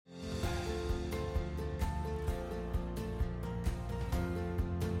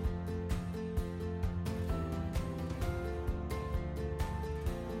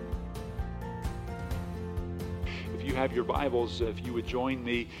have your Bibles, if you would join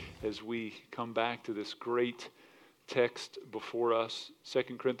me as we come back to this great text before us, 2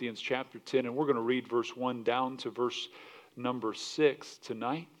 Corinthians chapter 10, and we're going to read verse 1 down to verse number 6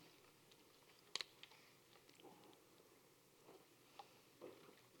 tonight.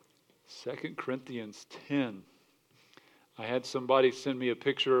 Second Corinthians 10. I had somebody send me a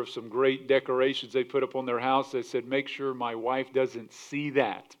picture of some great decorations they put up on their house. They said, make sure my wife doesn't see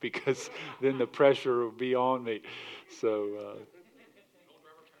that because then the pressure will be on me. So,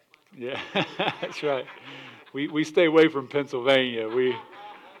 yeah, that's right. We stay away from Pennsylvania. We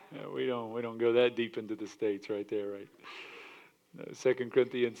don't go that deep into the states right there, right? 2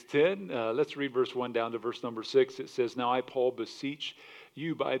 Corinthians 10, let's read verse 1 down to verse number 6. It says, Now I, Paul, beseech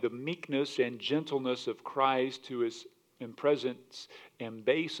you by the meekness and gentleness of Christ, who is in presence and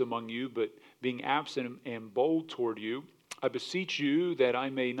base among you, but being absent and bold toward you, I beseech you that I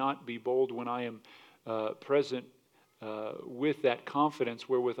may not be bold when I am present with that confidence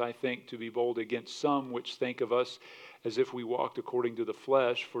wherewith I think to be bold against some which think of us as if we walked according to the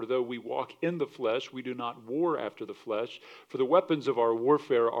flesh. For though we walk in the flesh, we do not war after the flesh. For the weapons of our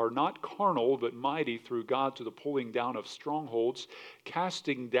warfare are not carnal, but mighty through God to the pulling down of strongholds,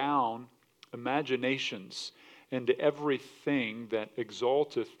 casting down imaginations, and everything that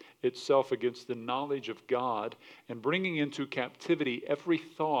exalteth itself against the knowledge of God, and bringing into captivity every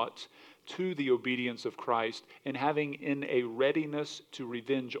thought to the obedience of Christ, and having in a readiness to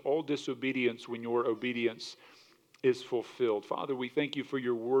revenge all disobedience when your obedience is fulfilled. Father, we thank you for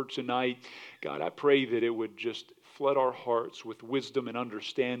your word tonight. God, I pray that it would just flood our hearts with wisdom and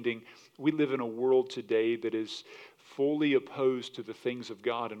understanding. We live in a world today that is fully opposed to the things of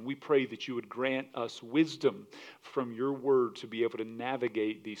God, and we pray that you would grant us wisdom from your word to be able to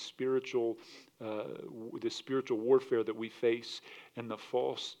navigate the spiritual warfare that we face and the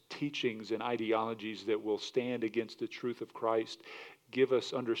false teachings and ideologies that will stand against the truth of Christ. Give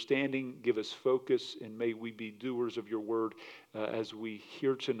us understanding, give us focus, and may we be doers of your word as we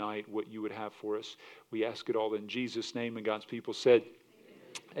hear tonight what you would have for us. We ask it all in Jesus' name, and God's people said,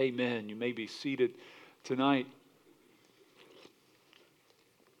 Amen. You may be seated tonight.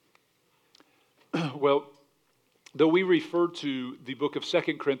 Well, though we refer to the book of 2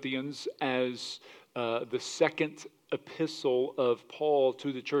 Corinthians as the second epistle of Paul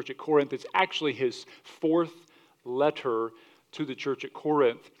to the church at Corinth, it's actually his fourth letter to the church at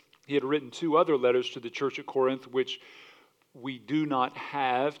Corinth. He had written two other letters to the church at Corinth, which we do not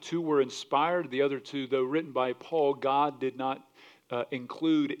have. Two were inspired. The other two, though written by Paul, God did not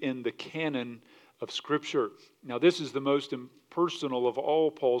include in the canon of Scripture. Now, this is the most impersonal of all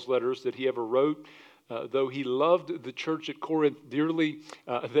Paul's letters that he ever wrote. Though he loved the church at Corinth dearly,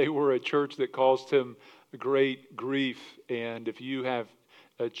 they were a church that caused him great grief. And if you have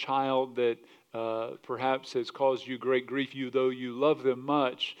a child that perhaps has caused you great grief, though you love them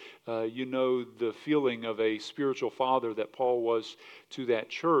much, you know the feeling of a spiritual father that Paul was to that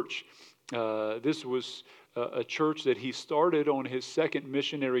church. This was a church that he started on his second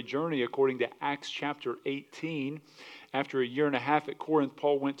missionary journey, according to Acts chapter 18. After a year and a half at Corinth,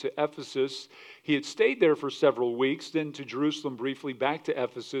 Paul went to Ephesus. He had stayed there for several weeks, then to Jerusalem briefly, back to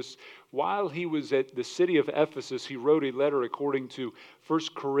Ephesus. While he was at the city of Ephesus, he wrote a letter according to 1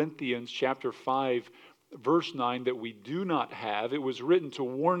 Corinthians chapter 5, verse 9, that we do not have. It was written to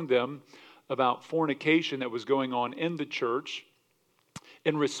warn them about fornication that was going on in the church.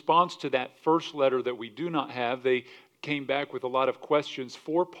 In response to that first letter that we do not have, they came back with a lot of questions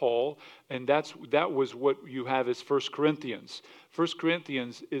for Paul, and that was what you have as 1 Corinthians. 1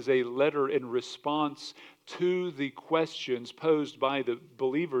 Corinthians is a letter in response to the questions posed by the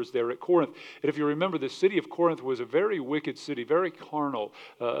believers there at Corinth. And if you remember, the city of Corinth was a very wicked city, very carnal,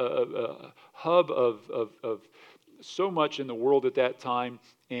 a hub of so much in the world at that time,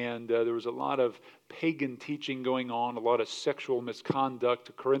 and there was a lot of pagan teaching going on, a lot of sexual misconduct.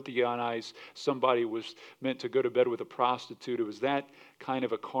 To Corinthianize somebody was meant to go to bed with a prostitute. It was that kind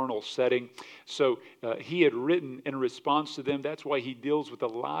of a carnal setting. So he had written in response to them. That's why he deals with a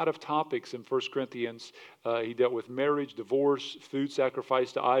lot of topics in 1 Corinthians. He dealt with marriage, divorce, food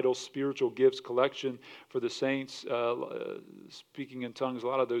sacrifice to idols, spiritual gifts, collection for the saints, speaking in tongues, a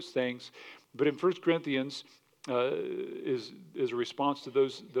lot of those things. But in 1 Corinthians, is a response to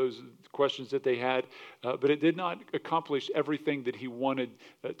those questions that they had, but it did not accomplish everything that he wanted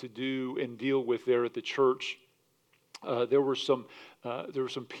to do and deal with there at the church. There were some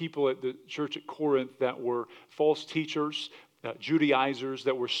people at the church at Corinth that were false teachers, Judaizers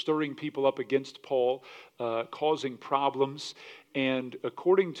that were stirring people up against Paul, causing problems. And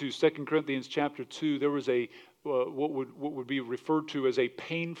according to 2 Corinthians chapter 2, there was a what would be referred to as a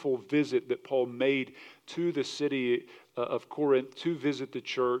painful visit that Paul made to the city of Corinth to visit the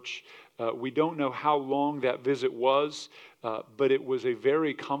church. We don't know how long that visit was, but it was a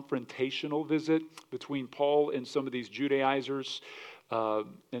very confrontational visit between Paul and some of these Judaizers.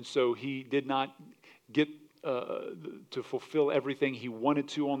 And so he did not get to fulfill everything he wanted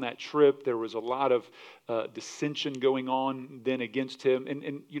to on that trip. There was a lot of dissension going on then against him.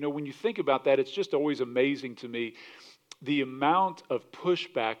 And you know, when you think about that, it's just always amazing to me the amount of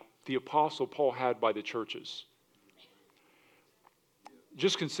pushback the Apostle Paul had by the churches.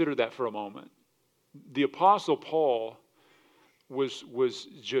 Just consider that for a moment. The Apostle Paul was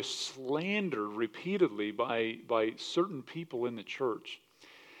just slandered repeatedly by certain people in the church.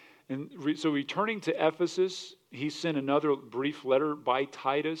 And so returning to Ephesus, he sent another brief letter by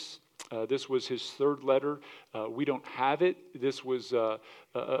Titus. This was his third letter. We don't have it. This was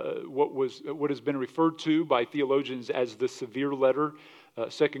what has been referred to by theologians as the severe letter.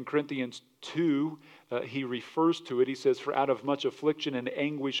 2 Corinthians 2, he refers to it. He says, "For out of much affliction and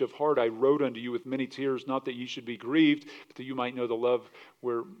anguish of heart I wrote unto you with many tears, not that you should be grieved, but that you might know the love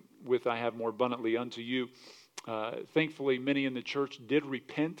wherewith I have more abundantly unto you." Thankfully, many in the church did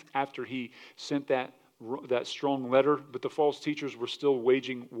repent after he sent that strong letter, but the false teachers were still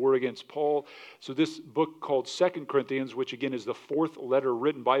waging war against Paul. So this book called 2 Corinthians, which again is the fourth letter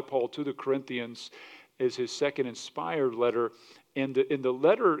written by Paul to the Corinthians, is his second inspired letter. And the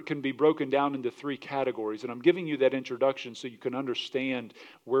letter can be broken down into three categories. And I'm giving you that introduction so you can understand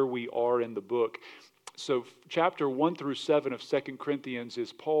where we are in the book. So chapter 1 through 7 of 2 Corinthians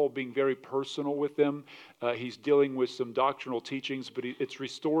is Paul being very personal with them. He's dealing with some doctrinal teachings, but it's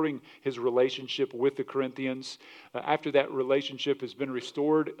restoring his relationship with the Corinthians. After that relationship has been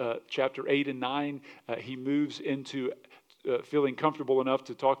restored, chapter 8 and 9, he moves into feeling comfortable enough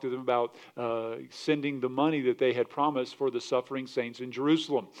to talk to them about sending the money that they had promised for the suffering saints in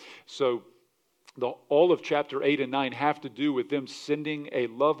Jerusalem. So all of chapter 8 and 9 have to do with them sending a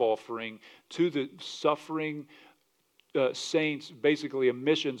love offering to the suffering saints, basically a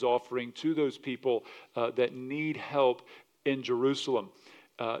missions offering to those people that need help in Jerusalem.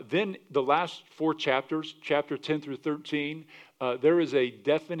 Then the last four chapters, chapter 10 through 13, there is a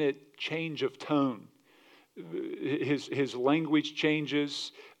definite change of tone. His language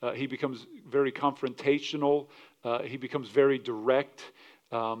changes. He becomes very confrontational. He becomes very direct.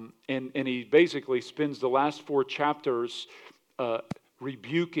 And he basically spends the last four chapters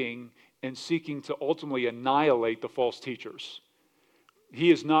rebuking and seeking to ultimately annihilate the false teachers. He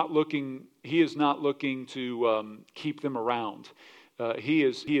is not looking to keep them around. He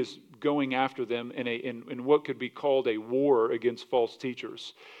is going after them in what could be called a war against false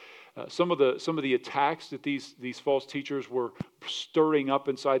teachers. Some of the attacks that these false teachers were stirring up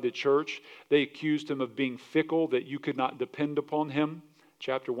inside the church, they accused him of being fickle, that you could not depend upon him.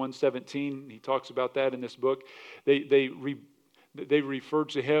 Chapter 117, he talks about that in this book. They referred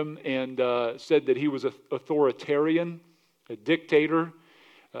to him and said that he was an authoritarian, a dictator.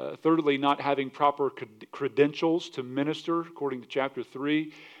 Thirdly, not having proper credentials to minister, according to chapter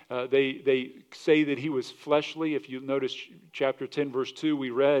 3. They say that he was fleshly. If you notice chapter 10, verse 2, we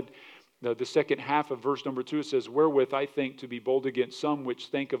read the second half of verse number 2. It says, "Wherewith I think to be bold against some which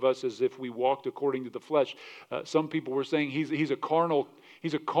think of us as if we walked according to the flesh." Some people were saying he's a carnal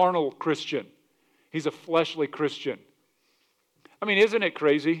Christian. He's a fleshly Christian. I mean, isn't it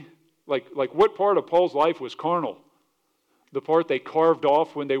crazy? Like what part of Paul's life was carnal? The part they carved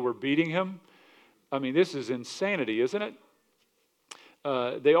off when they were beating him? I mean, this is insanity, isn't it?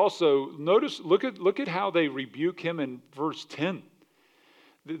 They also look at how they rebuke him in verse 10.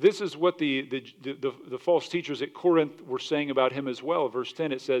 This is what the false teachers at Corinth were saying about him as well. Verse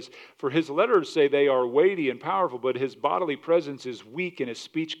 10, it says, "For his letters say they are weighty and powerful, but his bodily presence is weak and his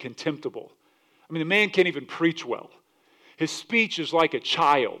speech contemptible." I mean, the man can't even preach well. His speech is like a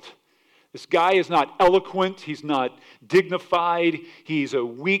child. This guy is not eloquent. He's not dignified. He's a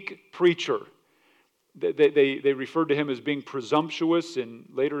weak preacher. They referred to him as being presumptuous, and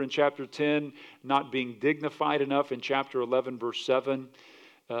later in chapter 10, not being dignified enough in chapter 11, verse 7.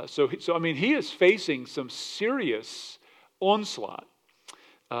 So I mean, he is facing some serious onslaught.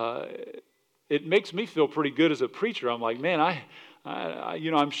 It makes me feel pretty good as a preacher. I'm like, man,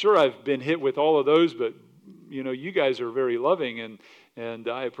 I'm sure I've been hit with all of those, but you guys are very loving, and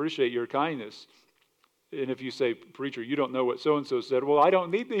I appreciate your kindness. And if you say, "Preacher, you don't know what so-and-so said," well, I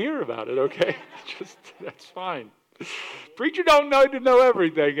don't need to hear about it, okay? That's fine. Preacher don't need to know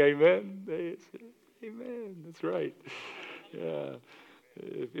everything, amen? Amen, that's right. Yeah.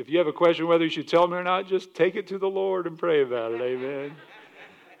 If you have a question whether you should tell me or not, just take it to the Lord and pray about it, amen?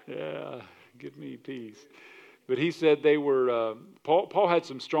 Yeah, give me peace. But he said they were, Paul had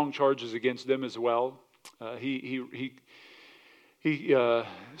some strong charges against them as well. He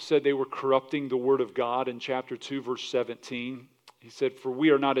said they were corrupting the word of God in chapter 2, verse 17. He said, for we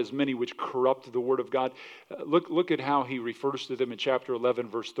are not as many which corrupt the word of God. Look at how he refers to them in chapter 11,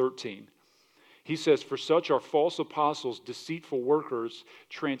 verse 13. He says, for such are false apostles, deceitful workers,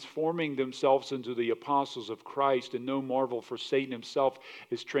 transforming themselves into the apostles of Christ. And no marvel, for Satan himself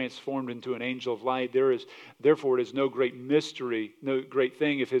is transformed into an angel of light. Therefore it is no great mystery, no great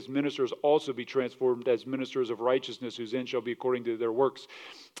thing, if his ministers also be transformed as ministers of righteousness, whose end shall be according to their works.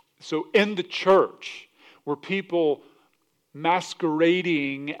 So in the church, were people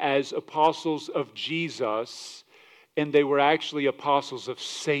masquerading as apostles of Jesus, and they were actually apostles of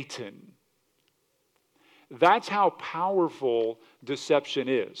Satan. That's how powerful deception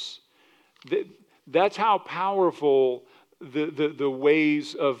is. That's how powerful the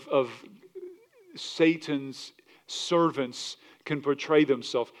ways of Satan's servants can portray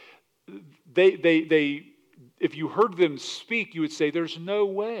themselves. They if you heard them speak, you would say, there's no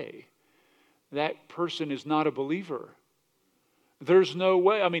way that person is not a believer. There's no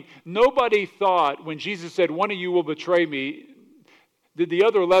way. I mean, nobody thought when Jesus said, one of you will betray me, did the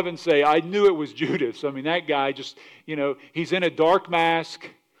other 11 say, I knew it was Judas? I mean, that guy just, he's in a dark mask.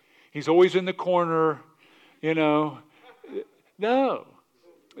 He's always in the corner, No.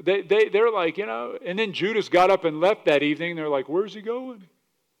 They're like, and then Judas got up and left that evening. They're like, where's he going?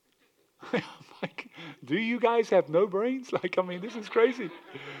 I'm like, do you guys have no brains? This is crazy,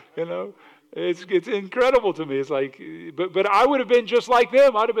 It's incredible to me. It's like, but I would have been just like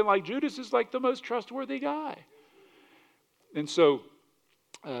them. I'd have been like, Judas is like the most trustworthy guy. And so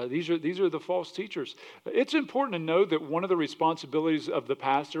these are the false teachers. It's important to know that one of the responsibilities of the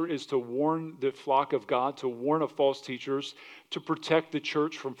pastor is to warn the flock of God, to warn of false teachers, to protect the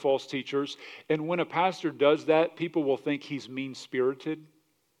church from false teachers. And when a pastor does that, people will think he's mean-spirited.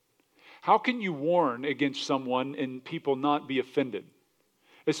 How can you warn against someone and people not be offended?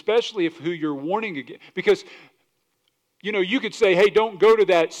 Especially if who you're warning against. Because, you could say, hey, don't go to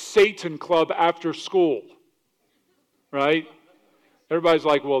that Satan club after school. Right? Everybody's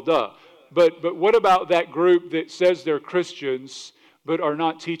like, well, duh. But what about that group that says they're Christians but are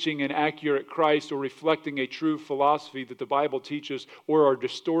not teaching an accurate Christ or reflecting a true philosophy that the Bible teaches, or are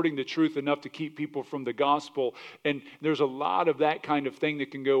distorting the truth enough to keep people from the gospel? And there's a lot of that kind of thing that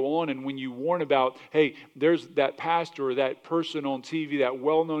can go on. And when you warn about, hey, there's that pastor or that person on TV, that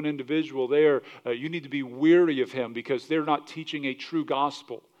well-known individual there, you need to be weary of him because they're not teaching a true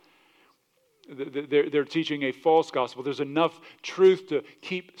gospel. They're teaching a false gospel. There's enough truth to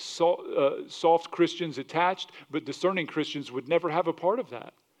keep soft Christians attached, but discerning Christians would never have a part of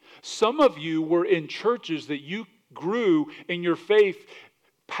that. Some of you were in churches that you grew in your faith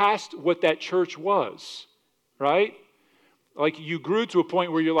past what that church was, right? Like you grew to a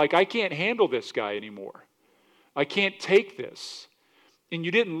point where you're like, I can't handle this guy anymore. I can't take this. And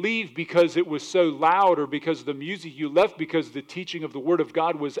you didn't leave because it was so loud or because of the music. You left because the teaching of the Word of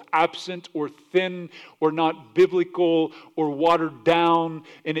God was absent or thin or not biblical or watered down.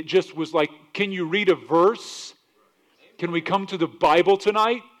 And it just was like, can you read a verse? Can we come to the Bible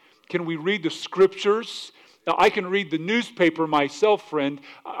tonight? Can we read the Scriptures? Now, I can read the newspaper myself, friend.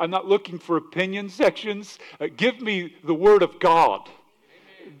 I'm not looking for opinion sections. Give me the Word of God.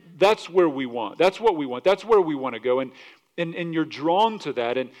 That's where we want. That's what we want. That's where we want to go. And you're drawn to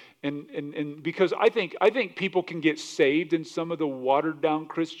that, and because I think people can get saved in some of the watered down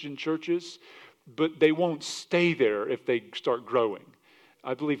Christian churches, but they won't stay there if they start growing.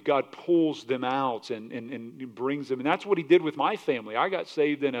 I believe God pulls them out and brings them, and that's what He did with my family. I got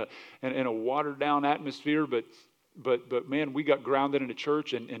saved in a watered down atmosphere, but man, we got grounded in a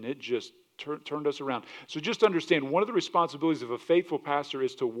church, and it just turned us around. So just understand, one of the responsibilities of a faithful pastor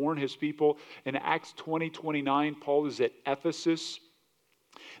is to warn his people. In Acts 20:29, Paul is at Ephesus.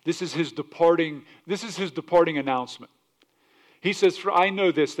 This is his departing announcement. He says, for I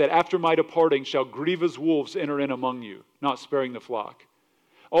know this, that after my departing shall grievous wolves enter in among you, not sparing the flock.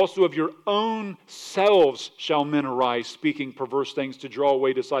 Also of your own selves shall men arise, speaking perverse things to draw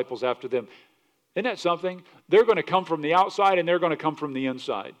away disciples after them. Isn't that something? They're going to come from the outside and they're going to come from the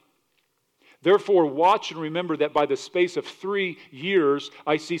inside. Therefore, watch and remember that by the space of 3 years,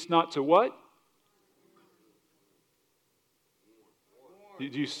 I cease not to what?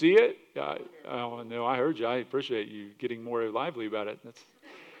 Did you see it? No, I heard you. I appreciate you getting more lively about it.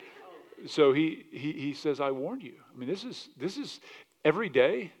 So he says, I warn you. I mean, this is every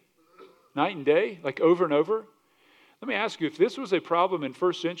day, night and day, like over and over. Let me ask you, if this was a problem in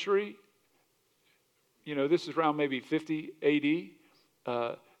first century, this is around maybe 50 AD,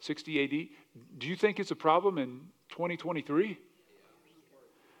 60 AD. Do you think it's a problem in 2023?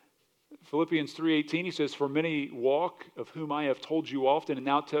 Philippians 3:18, he says, "For many walk, of whom I have told you often, and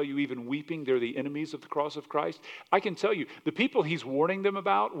now tell you even weeping, they're the enemies of the cross of Christ." I can tell you, the people he's warning them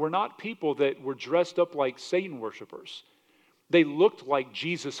about were not people that were dressed up like Satan worshipers. They looked like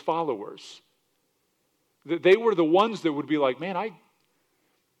Jesus followers. They were the ones that would be like, man,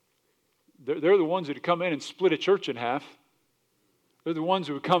 they're the ones that would come in and split a church in half. They're the ones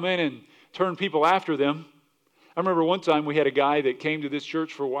who would come in and turn people after them. I remember one time we had a guy that came to this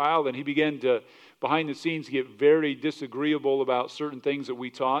church for a while, and he began to, behind the scenes, get very disagreeable about certain things that we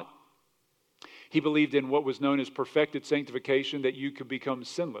taught. He believed in what was known as perfected sanctification, that you could become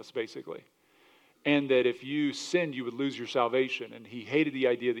sinless, basically. And that if you sinned, you would lose your salvation. And he hated the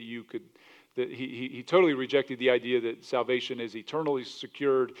idea that you could, that he totally rejected the idea that salvation is eternally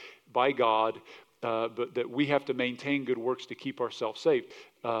secured by God, but that we have to maintain good works to keep ourselves saved.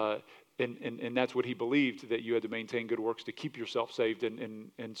 And that's what he believed, that you had to maintain good works to keep yourself saved.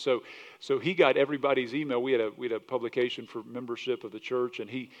 And so he got everybody's email. We had a publication for membership of the church, and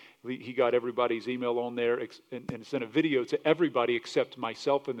he got everybody's email on there and sent a video to everybody except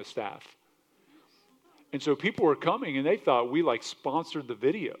myself and the staff. And so people were coming, and they thought we sponsored the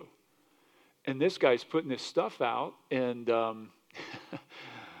video. And this guy's putting this stuff out, and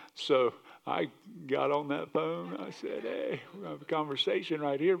so I got on that phone. I said, "Hey, we're going to have a conversation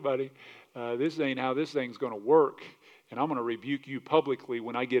right here, buddy. This ain't how this thing's going to work. And I'm going to rebuke you publicly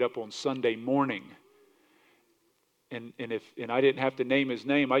when I get up on Sunday morning." And I didn't have to name his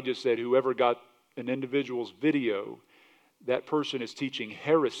name. I just said, whoever got an individual's video, that person is teaching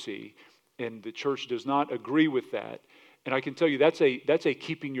heresy, and the church does not agree with that. And I can tell you that's a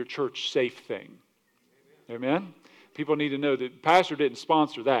keeping your church safe thing. Amen? People need to know that pastor didn't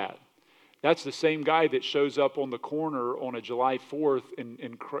sponsor that. That's the same guy that shows up on the corner on a July 4th and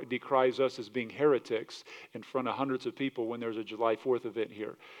decries us as being heretics in front of hundreds of people when there's a July 4th event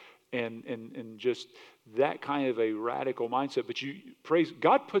here. And just that kind of a radical mindset. But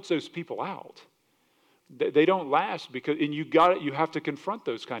God puts those people out. They don't last you have to confront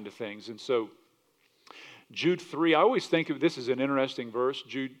those kind of things. And so Jude 3, I always think of this as an interesting verse.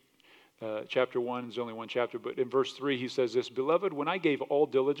 Jude chapter 1 is only one chapter, but in verse 3 he says this: "Beloved, when I gave all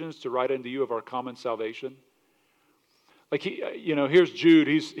diligence to write unto you of our common salvation." Here's Jude.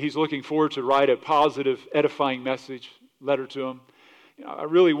 He's looking forward to write a positive, edifying letter to him. I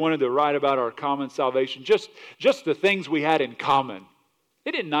really wanted to write about our common salvation, just the things we had in common.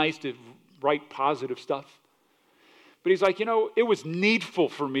 Isn't it nice to write positive stuff? But he's like, it was needful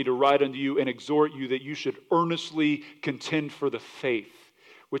for me to write unto you and exhort you that you should earnestly contend for the faith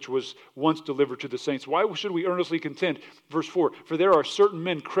which was once delivered to the saints. Why should we earnestly contend? Verse 4, "For there are certain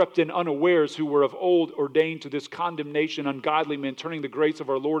men crept in unawares, who were of old ordained to this condemnation, ungodly men, turning the grace of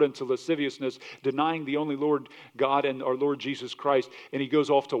our Lord unto lasciviousness, denying the only Lord God and our Lord Jesus Christ." And he goes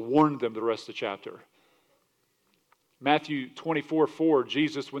off to warn them the rest of the chapter. Matthew 24:4,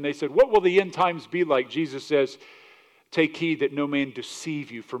 Jesus, when they said, "What will the end times be like?" Jesus says, "Take heed that no man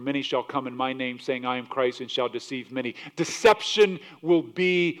deceive you, for many shall come in my name, saying, I am Christ, and shall deceive many." Deception will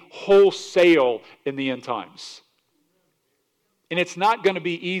be wholesale in the end times. And it's not going to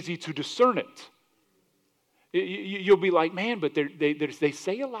be easy to discern it. You'll be like, man, but they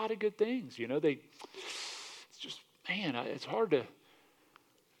say a lot of good things. It's just, man, it's hard to.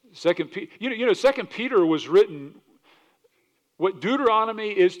 Second Peter was written. What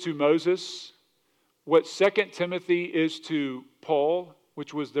Deuteronomy is to Moses, what 2 Timothy is to Paul,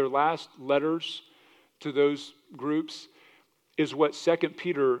 which was their last letters to those groups, is what 2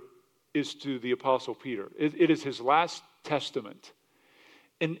 Peter is to the Apostle Peter. It is his last testament.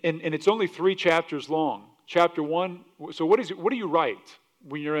 And it's only 3 chapters long. Chapter 1, so what do you write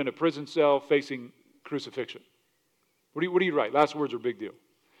when you're in a prison cell facing crucifixion? What do you write? Last words are a big deal.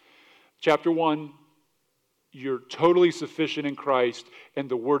 Chapter 1, you're totally sufficient in Christ, and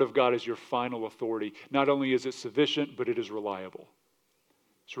the Word of God is your final authority. Not only is it sufficient, but it is reliable.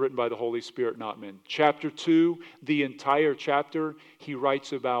 It's written by the Holy Spirit, not men. Chapter 2, the entire chapter, he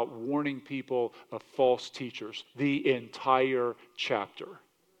writes about warning people of false teachers. The entire chapter.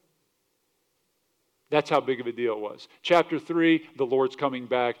 That's how big of a deal it was. Chapter 3, the Lord's coming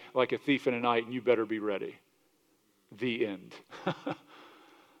back like a thief in the night, and you better be ready. The end.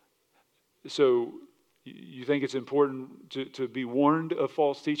 So, you think it's important to be warned of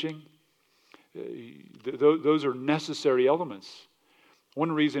false teaching? Those are necessary elements.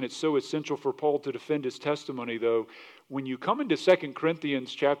 One reason it's so essential for Paul to defend his testimony, though, when you come into 2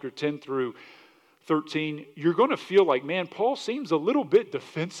 Corinthians chapter 10 through 13, you're going to feel like, man, Paul seems a little bit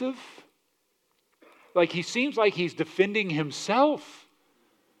defensive. Like he seems like he's defending himself.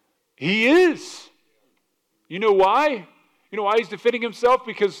 He is. You know why? You know why he's defending himself?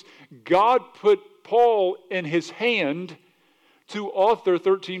 Because God put Paul in his hand to author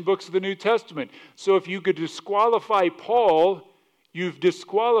 13 books of the New Testament. So if you could disqualify Paul, you've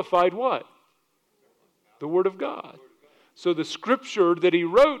disqualified what? The Word of God. So the scripture that he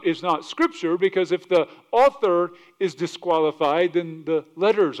wrote is not scripture, because if the author is disqualified, then the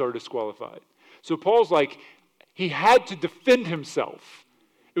letters are disqualified. So Paul's like, he had to defend himself.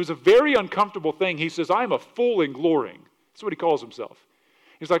 It was a very uncomfortable thing. He says, I am a fool in glorying. That's what he calls himself.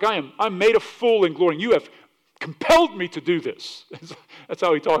 He's like, I'm made a fool in glorying. You have compelled me to do this. That's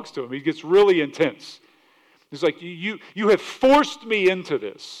how he talks to him. He gets really intense. He's like, you have forced me into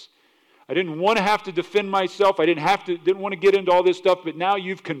this. I didn't want to have to defend myself. I didn't want to get into all this stuff, but now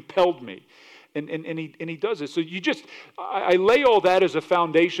you've compelled me. And he does this. So I lay all that as a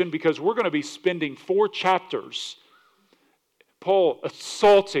foundation, because we're going to be spending 4 chapters, Paul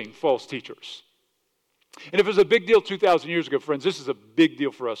assaulting false teachers. And if it was a big deal 2,000 years ago, friends, this is a big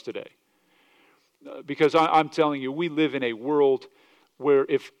deal for us today. Because I'm telling you, we live in a world where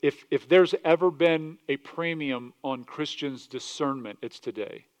if there's ever been a premium on Christians' discernment, it's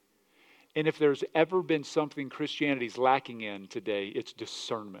today. And if there's ever been something Christianity's lacking in today, it's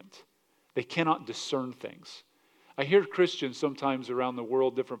discernment. They cannot discern things. I hear Christians sometimes around the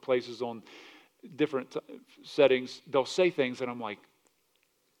world, different places on different settings, they'll say things and I'm like,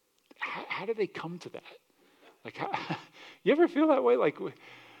 how do they come to that? Like, you ever feel that way? Like,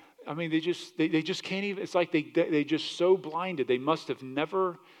 I mean, they just can't even, it's like they just so blinded. They must have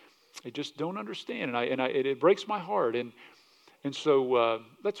never, they just don't understand. And it breaks my heart. And so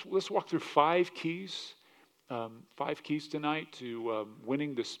let's walk through 5 keys. 5 keys tonight to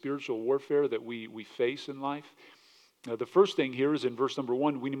winning the spiritual warfare that we face in life. The first thing here is in verse number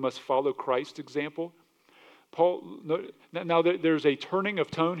 1, we must follow Christ's example. Paul, now there's a turning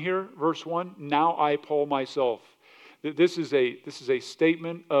of tone here. Verse 1, now I, Paul, myself. This is a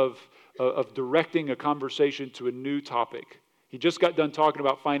statement of directing a conversation to a new topic. He just got done talking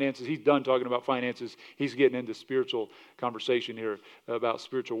about finances. He's done talking about finances. He's getting into spiritual conversation here about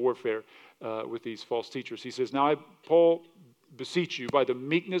spiritual warfare with these false teachers. He says, now I, Paul, beseech you by the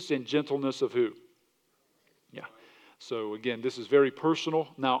meekness and gentleness of who? Yeah. So again, this is very personal.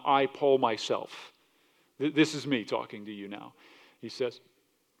 Now I, Paul, myself. This is me talking to you now, he says.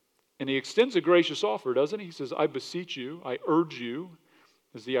 And he extends a gracious offer, doesn't he? He says, I beseech you, I urge you,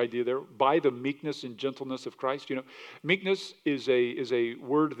 is the idea there, by the meekness and gentleness of Christ. You know, meekness is a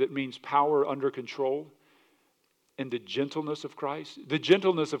word that means power under control. And the gentleness of Christ. The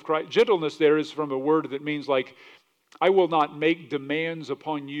gentleness of Christ. Gentleness there is from a word that means like, I will not make demands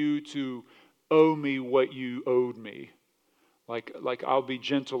upon you to owe me what you owed me. Like I'll be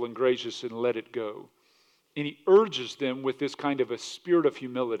gentle and gracious and let it go. And he urges them with this kind of a spirit of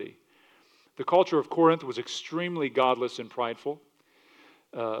humility. The culture of Corinth was extremely godless and prideful.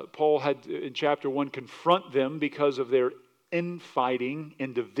 Paul had, in chapter 1, confront them because of their infighting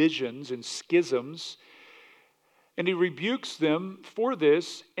and divisions and schisms. And he rebukes them for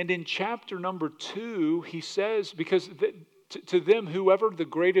this. And in chapter number 2, he says, because to them, whoever the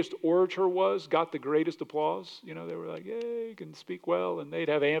greatest orator was got the greatest applause. You know, they were like, "Yay, you can speak well," and they'd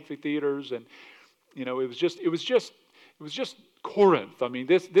have amphitheaters, and you know, it was just Corinth. I mean,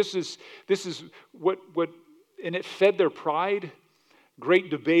 this is what, and it fed their pride. Great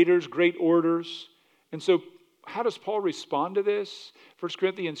debaters, great orators, and so how does Paul respond to this? 1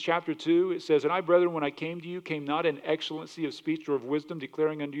 Corinthians chapter 2, it says, and I, brethren, when I came to you, came not in excellency of speech or of wisdom,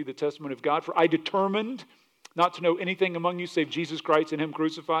 declaring unto you the testimony of God. For I determined not to know anything among you save Jesus Christ and him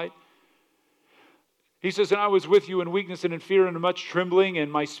crucified. He says, and I was with you in weakness and in fear and in much trembling,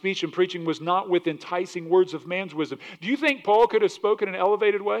 and my speech and preaching was not with enticing words of man's wisdom. Do you think Paul could have spoken in an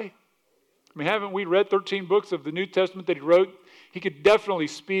elevated way? I mean, haven't we read 13 books of the New Testament that he wrote? He could definitely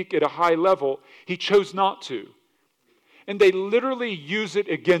speak at a high level. He chose not to. And they literally use it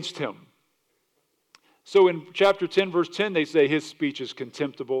against him. So in chapter 10, verse 10, they say his speech is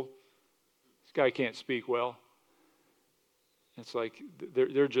contemptible. This guy can't speak well. It's like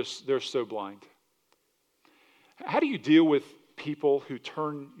they're so blind. How do you deal with people who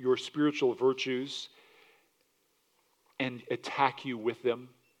turn your spiritual virtues and attack you with them?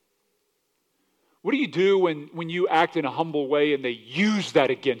 What do you do when you act in a humble way and they use that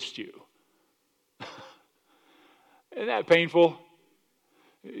against you? Isn't that painful?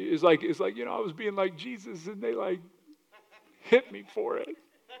 It's like, you know, I was being like Jesus and they like hit me for it.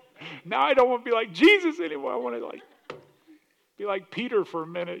 Now I don't want to be like Jesus anymore. I want to like be like Peter for a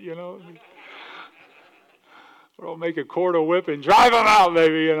minute, you know. Or I'll make a cord of whip and drive them out,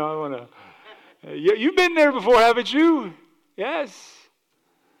 baby. You know, I want to. You've been there before, haven't you? Yes.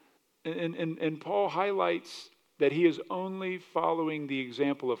 And Paul highlights that he is only following the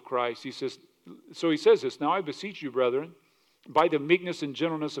example of Christ. He says this, "Now I beseech you, brethren, by the meekness and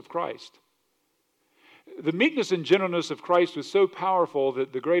gentleness of Christ." The meekness and gentleness of Christ was so powerful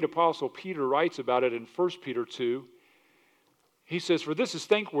that the great apostle Peter writes about it in 1 Peter 2. He says, "For this is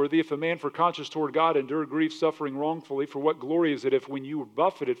thankworthy if a man for conscience toward God endure grief, suffering wrongfully. For what glory is it if when you are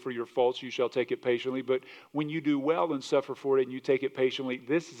buffeted for your faults, you shall take it patiently? But when you do well and suffer for it and you take it patiently,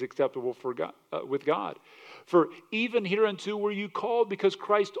 this is acceptable for God, with God. For even hereunto were you called, because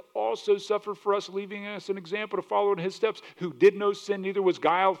Christ also suffered for us, leaving us an example to follow in his steps, who did no sin, neither was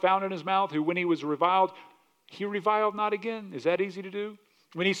guile found in his mouth, who when he was reviled, he reviled not again." Is that easy to do?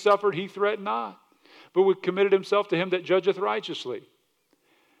 "When he suffered, he threatened not, but committed himself to him that judgeth righteously."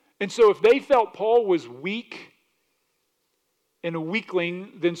 And so if they felt Paul was weak and a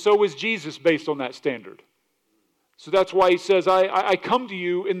weakling, then so was Jesus based on that standard. So that's why he says, I come to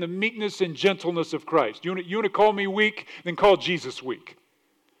you in the meekness and gentleness of Christ. You want to call me weak? Then call Jesus weak.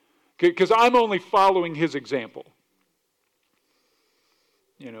 Because I'm only following his example.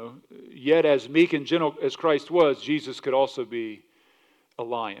 Yet as meek and gentle as Christ was, Jesus could also be a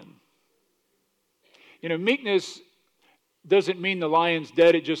lion. Meekness doesn't mean the lion's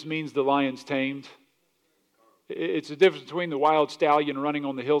dead, it just means the lion's tamed. It's the difference between the wild stallion running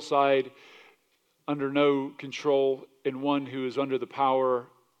on the hillside under no control and one who is under the power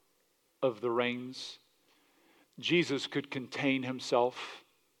of the reins. Jesus could contain himself.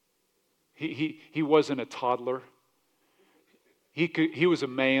 He wasn't a toddler. He was a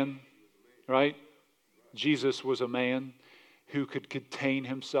man, right? Jesus was a man who could contain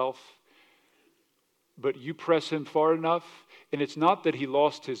himself. But you press him far enough, and it's not that he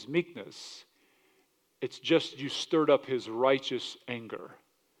lost his meekness. It's just you stirred up his righteous anger.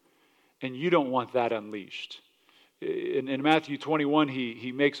 And you don't want that unleashed. In Matthew 21,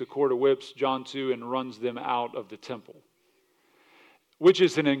 he makes a cord of whips, John 2, and runs them out of the temple. Which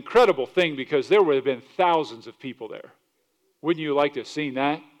is an incredible thing because there would have been thousands of people there. Wouldn't you like to have seen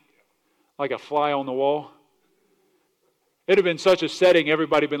that? Like a fly on the wall? It'd have been such a setting,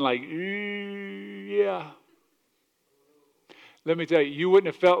 everybody been like, yeah. Let me tell you, you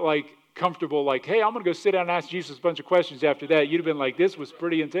wouldn't have felt like comfortable, like, hey, I'm going to go sit down and ask Jesus a bunch of questions after that. You'd have been like, this was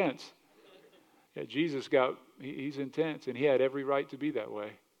pretty intense. Yeah, Jesus he's intense, and he had every right to be that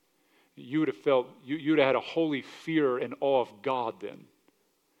way. You would have felt, you'd have had a holy fear and awe of God then.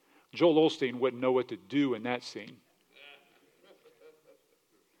 Joel Osteen wouldn't know what to do in that scene.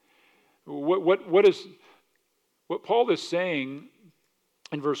 What Paul is saying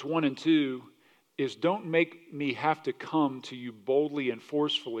in verse 1 and 2 is, don't make me have to come to you boldly and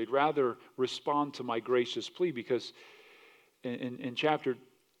forcefully. Rather, respond to my gracious plea. Because in chapter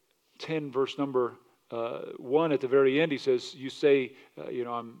 10, verse number 1 at the very end, he says, you say,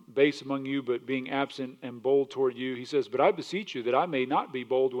 I'm base among you, but being absent and bold toward you. He says, but I beseech you that I may not be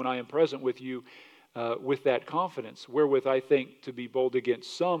bold when I am present with you with that confidence, wherewith I think to be bold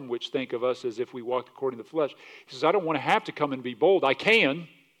against some which think of us as if we walked according to the flesh. He says, I don't want to have to come and be bold. I can.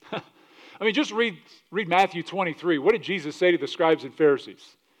 I mean, just read Matthew 23. What did Jesus say to the scribes and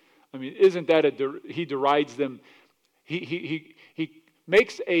Pharisees? I mean, isn't that he derides them? He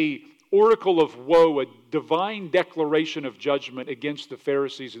makes a oracle of woe, a divine declaration of judgment against the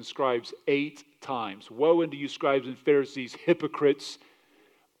Pharisees and scribes 8 times. Woe unto you, scribes and Pharisees, hypocrites.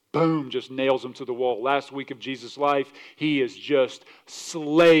 Boom, just nails them to the wall. Last week of Jesus' life, he is just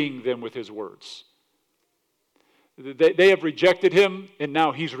slaying them with his words. They have rejected him, and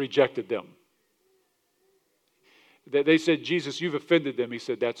now he's rejected them. They said, Jesus, you've offended them. He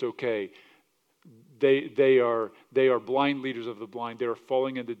said, that's okay. They are blind leaders of the blind. They are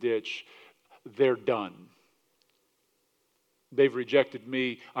falling in the ditch. They're done. They've rejected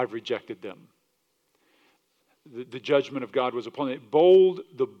me. I've rejected them. The judgment of God was upon them.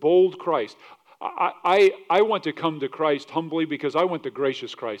 The bold Christ. I want to come to Christ humbly because I want the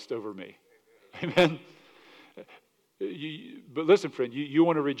gracious Christ over me. Amen. But listen, friend, you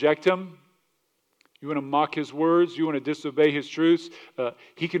want to reject him? You want to mock his words? You want to disobey his truths?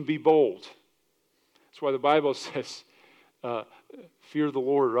 He can be bold. That's why the Bible says, fear the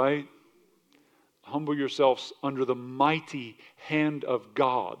Lord, right? Humble yourselves under the mighty hand of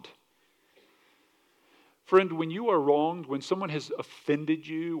God. Friend, when you are wronged, when someone has offended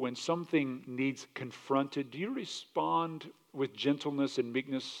you, when something needs confronted, do you respond with gentleness and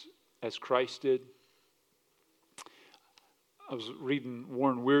meekness as Christ did? I was reading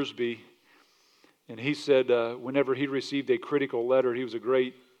Warren Wiersbe, and he said whenever he received a critical letter, he was a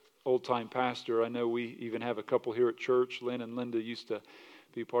great old-time pastor. I know we even have a couple here at church. Lynn and Linda used to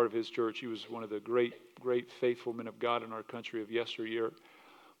be part of his church. He was one of the great faithful men of God in our country of yesteryear.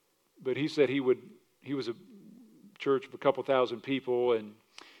 But he said he was a church of a couple thousand people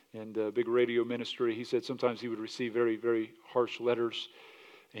and a big radio ministry. He said sometimes he would receive very, very harsh letters.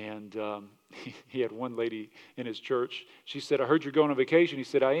 And he had one lady in his church. She said, I heard you're going on vacation. He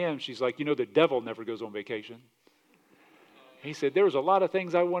said, I am. She's like, the devil never goes on vacation. He said, there was a lot of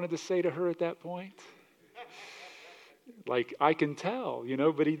things I wanted to say to her at that point. Like, I can tell,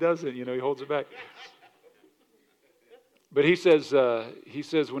 but he doesn't, he holds it back. But he says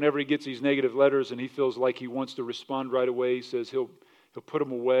whenever he gets these negative letters and he feels like he wants to respond right away, he says he'll put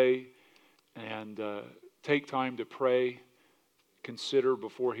them away and take time to pray, consider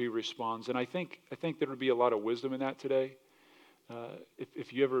before he responds. And I think there would be a lot of wisdom in that today.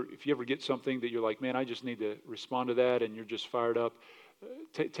 If you ever get something that you're like, man, I just need to respond to that, and you're just fired up,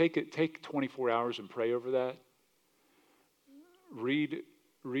 take 24 hours and pray over that. Read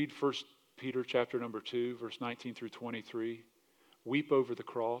 1 Peter chapter number 2, verse 19 through 23. Weep over the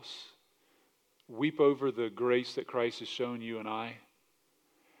cross. Weep over the grace that Christ has shown you and I.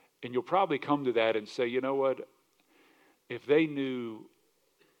 And you'll probably come to that and say, you know what? If they knew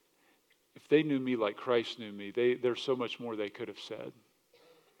me like Christ knew me, there's so much more they could have said.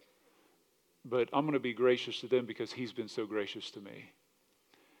 But I'm going to be gracious to them because he's been so gracious to me.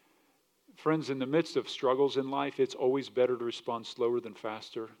 Friends, in the midst of struggles in life, it's always better to respond slower than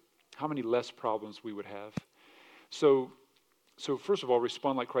faster. How many less problems we would have. So first of all,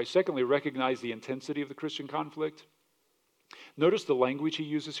 respond like Christ. Secondly, recognize the intensity of the Christian conflict. Notice the language he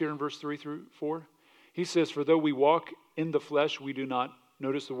uses here in verse 3 through 4. He says, for though we walk in the flesh, we do not,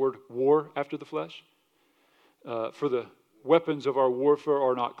 notice the word war after the flesh. For the weapons of our warfare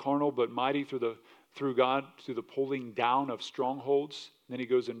are not carnal, but mighty through God, to the pulling down of strongholds. And then he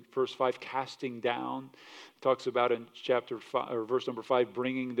goes in verse 5, casting down. Talks about in chapter 5, or verse number 5,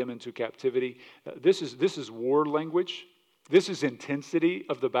 bringing them into captivity. This is war language. This is intensity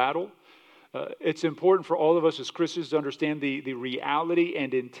of the battle. It's important for all of us as Christians to understand the reality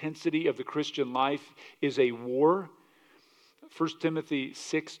and intensity of the Christian life is a war. 1 Timothy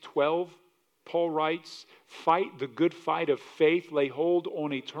 6:12, Paul writes, fight the good fight of faith, lay hold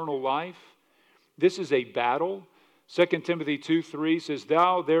on eternal life. This is a battle. 2 Timothy 2:3 says,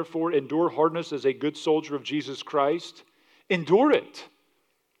 thou therefore endure hardness as a good soldier of Jesus Christ. Endure it.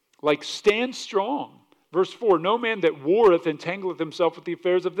 Like stand strong. Verse 4, no man that warreth entangleth himself with the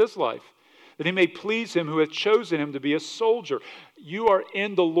affairs of this life, that he may please him who hath chosen him to be a soldier. You are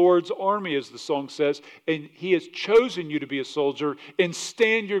in the Lord's army, as the song says, and he has chosen you to be a soldier, and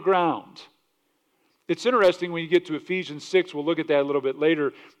stand your ground. It's interesting when you get to Ephesians 6, we'll look at that a little bit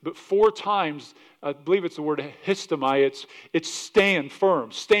later, but 4 times, I believe it's the word histomai, it's stand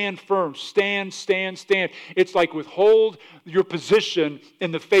firm, stand, stand. It's like withhold your position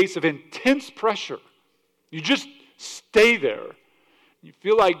in the face of intense pressure. You just stay there. You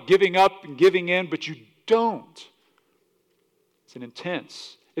feel like giving up and giving in, but you don't. It's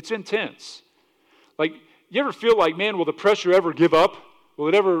intense. Like, you ever feel like, man, will the pressure ever give up? Will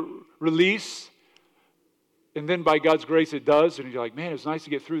it ever release? And then by God's grace it does, and you're like, man, it's nice to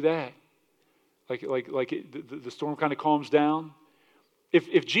get through that. The storm kind of calms down.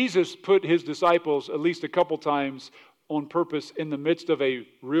 If Jesus put his disciples at least a couple times on purpose in the midst of a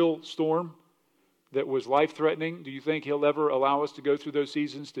real storm that was life-threatening, do you think he'll ever allow us to go through those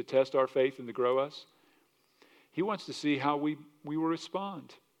seasons to test our faith and to grow us? He wants to see how we will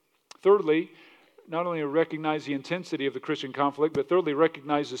respond. Thirdly, not only recognize the intensity of the Christian conflict, but thirdly,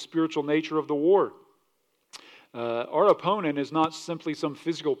 recognize the spiritual nature of the war. Our opponent is not simply some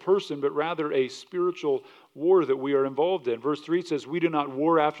physical person, but rather a spiritual war that we are involved in. Verse 3 says, we do not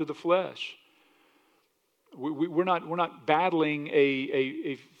war after the flesh. We're not battling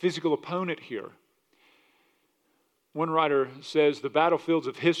a physical opponent here. One writer says, the battlefields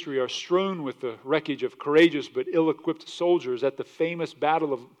of history are strewn with the wreckage of courageous but ill-equipped soldiers. At the famous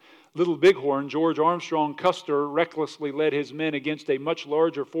Battle of Little Bighorn, George Armstrong Custer recklessly led his men against a much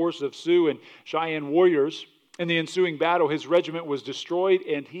larger force of Sioux and Cheyenne warriors. In the ensuing battle, his regiment was destroyed,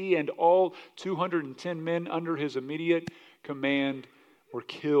 and he and all 210 men under his immediate command were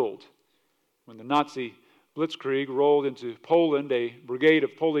killed. When the Nazi Blitzkrieg rolled into Poland, a brigade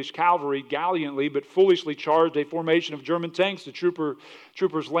of Polish cavalry gallantly but foolishly charged a formation of German tanks. The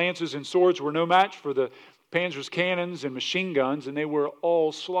troopers' lances and swords were no match for the Panzer's cannons and machine guns, and they were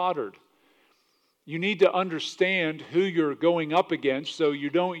all slaughtered. You need to understand who you're going up against so you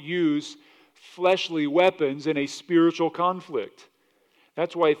don't use fleshly weapons in a spiritual conflict.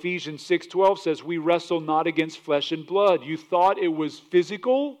 That's why Ephesians 6:12 says, we wrestle not against flesh and blood. You thought it was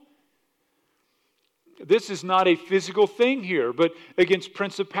physical? This is not a physical thing here, but against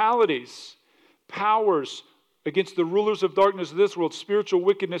principalities, powers, against the rulers of darkness of this world, spiritual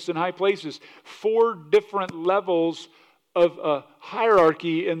wickedness in high places. 4 different levels of a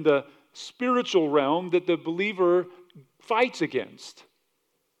hierarchy in the spiritual realm that the believer fights against.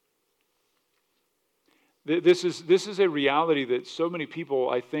 This is a reality that so many people,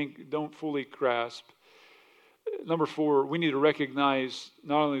 I think, don't fully grasp. Number 4, we need to recognize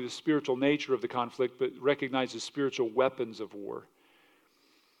not only the spiritual nature of the conflict, but recognize the spiritual weapons of war.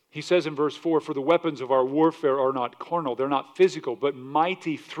 He says in verse 4, "For the weapons of our warfare are not carnal," they're not physical, "but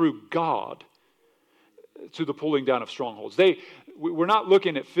mighty through God to the pulling down of strongholds." We're not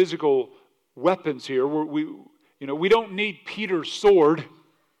looking at physical weapons here. We don't need Peter's sword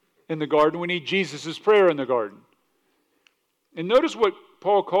in the garden. We need Jesus' prayer in the garden. And notice what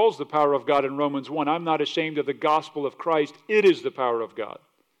Paul calls the power of God in Romans 1. "I'm not ashamed of the gospel of Christ. It is the power of God."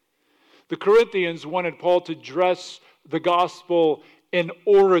 The Corinthians wanted Paul to dress the gospel in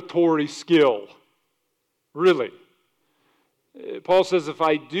oratory skill. Really. Paul says, if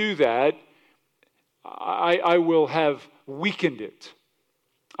I do that, I will have weakened it.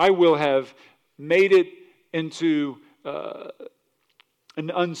 I will have made it into an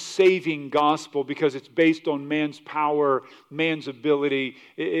unsaving gospel because it's based on man's power, man's ability.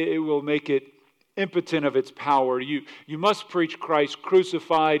 It will make it impotent of its power. You must preach Christ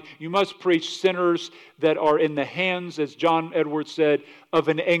crucified. You must preach sinners that are in the hands, as John Edwards said, of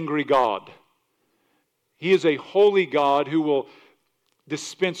an angry God. He is a holy God who will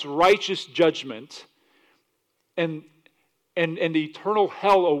dispense righteous judgment, and eternal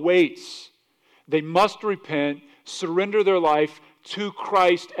hell awaits. They must repent, surrender their life to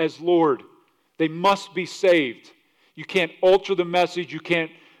Christ as Lord. They must be saved. You can't alter the message. You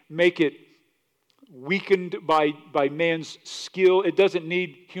can't make it weakened by man's skill. It doesn't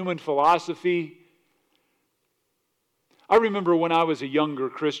need human philosophy. I remember when I was a younger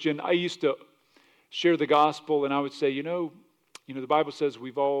Christian, I used to share the gospel, and I would say, the Bible says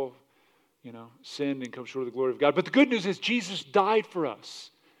we've all, sinned and come short of the glory of God. But the good news is Jesus died for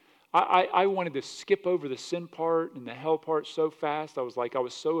us. I wanted to skip over the sin part and the hell part so fast. I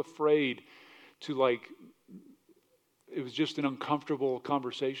was so afraid to it was just an uncomfortable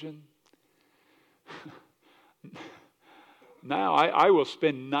conversation. Now I will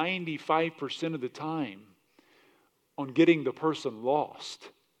spend 95% of the time on getting the person lost.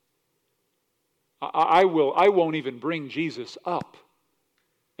 I won't even bring Jesus up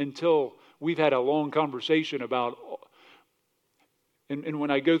until we've had a long conversation about. And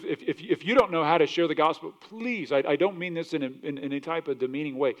when I go, if you don't know how to share the gospel, please, I don't mean this in any type of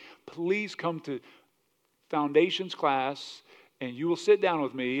demeaning way. Please come to Foundations class, and you will sit down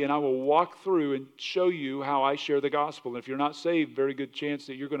with me, and I will walk through and show you how I share the gospel. And if you're not saved, very good chance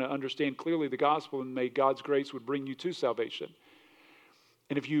that you're going to understand clearly the gospel, and may God's grace would bring you to salvation.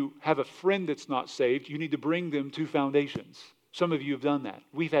 And if you have a friend that's not saved, you need to bring them to Foundations. Some of you have done that.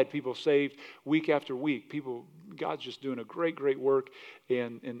 We've had people saved week after week. God's just doing a great, great work.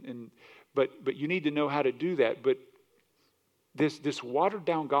 But you need to know how to do that. But this watered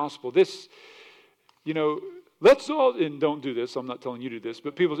down gospel, let's all, and don't do this, I'm not telling you to do this,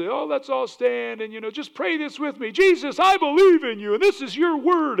 but people say, let's all stand and, just pray this with me. Jesus, I believe in you, and this is your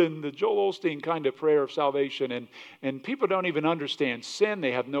word, and the Joel Osteen kind of prayer of salvation. And people don't even understand sin.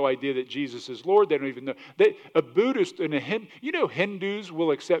 They have no idea that Jesus is Lord. They don't even know. A Buddhist and Hindus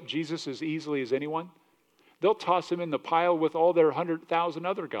will accept Jesus as easily as anyone. They'll toss him in the pile with all their 100,000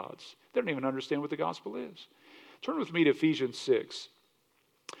 other gods. They don't even understand what the gospel is. Turn with me to Ephesians 6.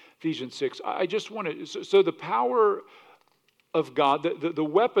 Ephesians 6. I just want to, so the power of God, the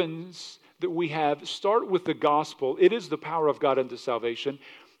weapons that we have start with the gospel. It is the power of God unto salvation.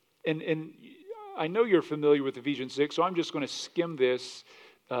 And I know you're familiar with Ephesians 6, so I'm just going to skim this,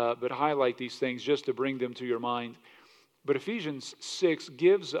 but highlight these things just to bring them to your mind. But Ephesians 6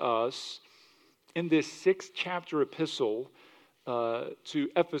 gives us, in this 6th chapter epistle to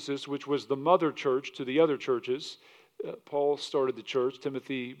Ephesus, which was the mother church to the other churches, Paul started the church.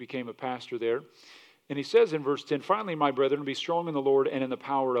 Timothy became a pastor there. And he says in verse 10, "Finally, my brethren, be strong in the Lord and in the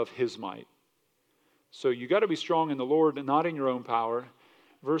power of his might." So you got to be strong in the Lord and not in your own power.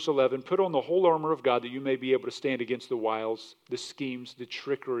 Verse 11, "Put on the whole armor of God that you may be able to stand against the wiles, the schemes, the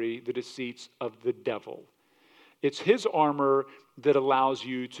trickery, the deceits of the devil." It's his armor that allows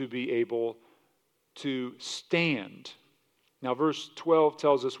you to be able to stand. Now, verse 12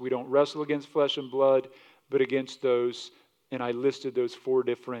 tells us we don't wrestle against flesh and blood, but against those, and I listed those 4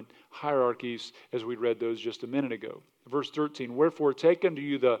 different hierarchies as we read those just a minute ago. Verse 13, "Wherefore take unto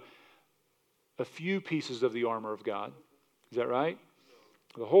you a few pieces of the armor of God." Is that right?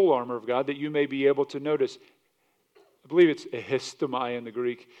 The whole armor of God, that you may be able to notice. I believe it's ehistomai in the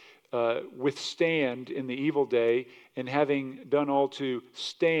Greek, withstand in the evil day, and having done all to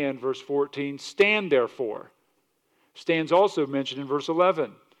stand, verse 14, stand therefore. Stand's also mentioned in verse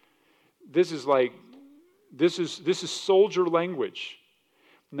 11. This is soldier language.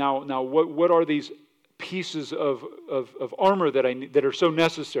 Now, what are these pieces of armor that are so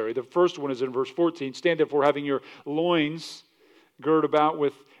necessary? The first one is in verse 14. Stand therefore, having your loins girt about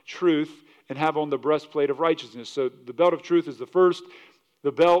with truth, and have on the breastplate of righteousness. So the belt of truth is the first.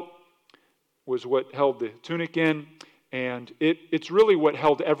 The belt was what held the tunic in, and it's really what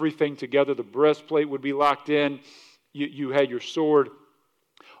held everything together. The breastplate would be locked in. You had your sword.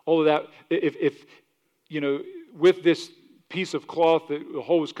 All of that. If with this piece of cloth, the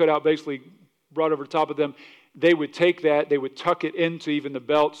hole was cut out, basically brought over top of them. They would take that, they would tuck it into even the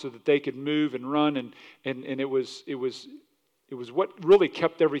belt so that they could move and run, and it was what really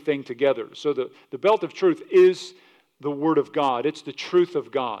kept everything together. So the belt of truth is the Word of God. It's the truth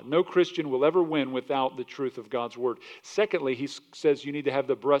of God. No Christian will ever win without the truth of God's Word. Secondly, he says you need to have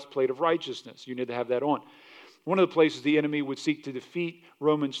the breastplate of righteousness. You need to have that on. One of the places the enemy would seek to defeat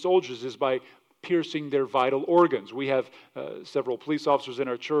Roman soldiers is by piercing their vital organs. We have several police officers in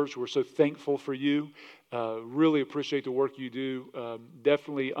our church. We're so thankful for you. Really appreciate the work you do.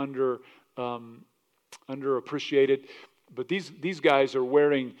 Definitely underappreciated. But these guys are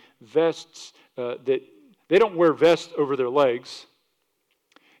wearing vests that they don't wear vests over their legs.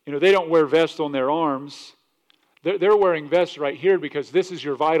 They don't wear vests on their arms. They're wearing vests right here because this is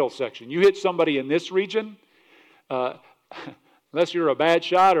your vital section. You hit somebody in this region, unless you're a bad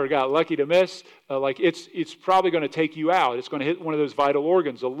shot or got lucky to miss, it's probably going to take you out. It's going to hit one of those vital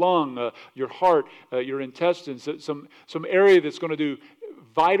organs, a lung, your heart, your intestines, some area that's going to do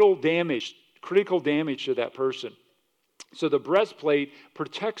vital damage, critical damage to that person. So the breastplate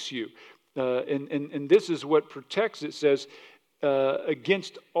protects you. And this is what protects, it says,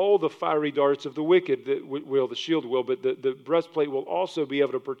 against all the fiery darts of the wicked. The shield will, but the breastplate will also be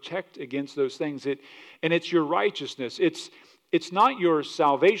able to protect against those things. And it's your righteousness. It's not your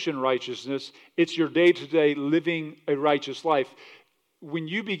salvation righteousness. It's your day-to-day living a righteous life. When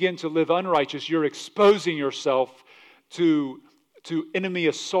you begin to live unrighteous, you're exposing yourself to enemy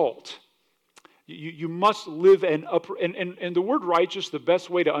assault. You must live and the word righteous, the best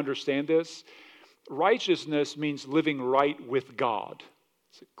way to understand this, righteousness means living right with God.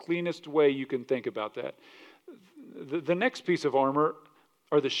 It's the cleanest way you can think about that. The next piece of armor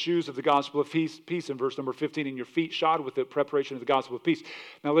are the shoes of the gospel of peace in verse number 15, and your feet shod with the preparation of the gospel of peace.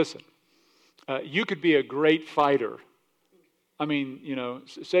 Now listen, you could be a great fighter. I mean,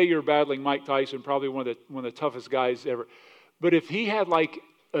 say you're battling Mike Tyson, probably one of the toughest guys ever. But if he had like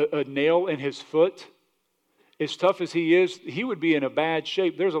a nail in his foot, as tough as he is, he would be in a bad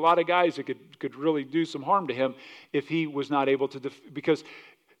shape. There's a lot of guys that could really do some harm to him if he was not able to, because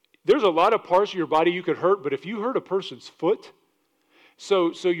there's a lot of parts of your body you could hurt, but if you hurt a person's foot,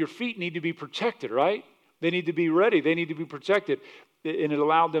 so your feet need to be protected, right? They need to be ready. They need to be protected. And it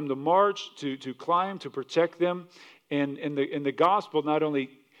allowed them to march, to climb, to protect them. And the gospel not only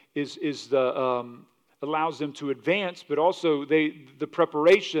allows them to advance, but also the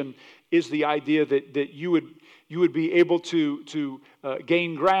preparation is the idea that you would be able to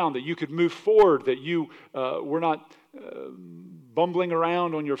gain ground, that you could move forward, that you were not bumbling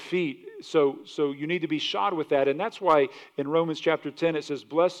around on your feet. So you need to be shod with that. And that's why in Romans chapter 10 it says,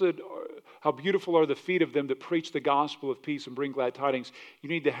 how beautiful are the feet of them that preach the gospel of peace and bring glad tidings. You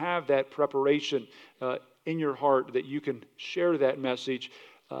need to have that preparation in your heart that you can share that message.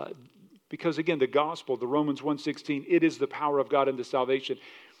 Because again, the gospel, the Romans 1:16, it is the power of God unto salvation.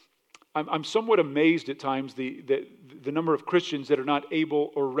 I'm somewhat amazed at times the number of Christians that are not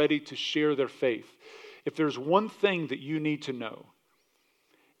able or ready to share their faith. If there's one thing that you need to know,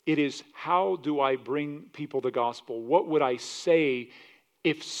 it is, how do I bring people the gospel? What would I say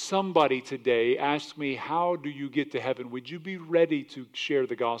if somebody today asked me, how do you get to heaven? Would you be ready to share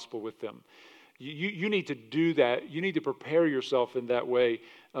the gospel with them? You need to do that. You need to prepare yourself in that way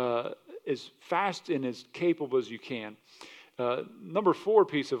as fast and as capable as you can. Number 4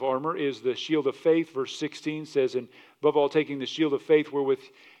 piece of armor is the shield of faith. Verse 16 says, and above all, taking the shield of faith, wherewith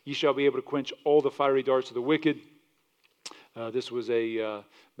ye shall be able to quench all the fiery darts of the wicked. This was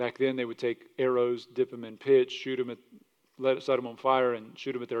back then they would take arrows, dip them in pitch, shoot them, set them on fire, and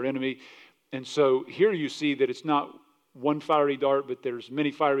shoot them at their enemy. And so here you see that it's not one fiery dart, but there's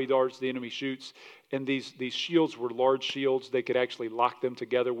many fiery darts the enemy shoots. And these shields were large shields. They could actually lock them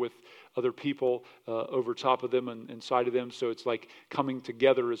together with other people over top of them and inside of them. So it's like coming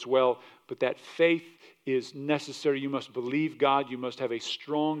together as well. But that faith is necessary. You must believe God. You must have a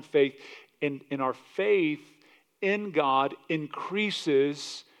strong faith. And our faith in God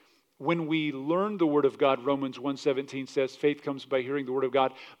increases when we learn the Word of God. Romans 1:17 says faith comes by hearing the Word of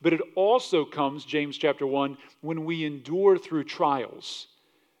God. But it also comes, James chapter 1, when we endure through trials.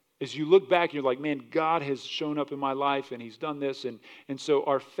 As you look back, you're like, man, God has shown up in my life and He's done this. And so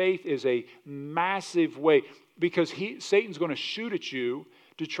our faith is a massive way, because Satan's going to shoot at you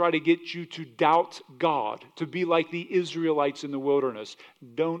to try to get you to doubt God, to be like the Israelites in the wilderness.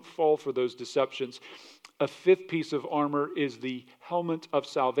 Don't fall for those deceptions. A fifth piece of armor is the helmet of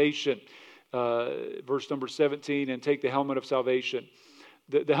salvation. Verse number 17, and take the helmet of salvation.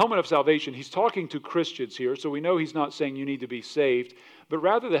 The helmet of salvation, he's talking to Christians here, so we know he's not saying you need to be saved, but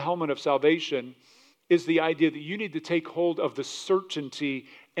rather the helmet of salvation is the idea that you need to take hold of the certainty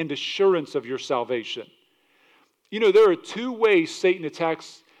and assurance of your salvation. You know, there are two ways Satan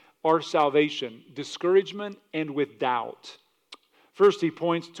attacks our salvation: discouragement and with doubt. First, he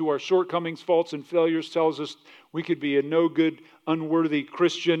points to our shortcomings, faults, and failures, tells us we could be a no good, unworthy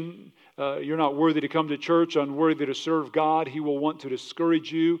Christian. You're not worthy to come to church, unworthy to serve God. He will want to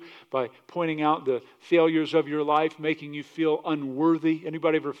discourage you by pointing out the failures of your life, making you feel unworthy.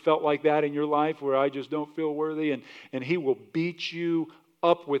 Anybody ever felt like that in your life, where I just don't feel worthy? And he will beat you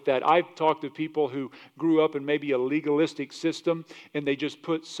up with that. I've talked to people who grew up in maybe a legalistic system, and they just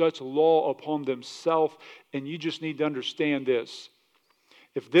put such law upon themselves. And you just need to understand this.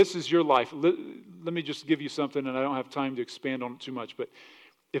 If this is your life, let me just give you something, and I don't have time to expand on it too much, but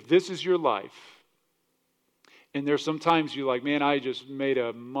if this is your life, and there's sometimes you're like, man, I just made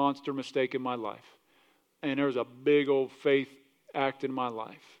a monster mistake in my life, and there's a big old faith act in my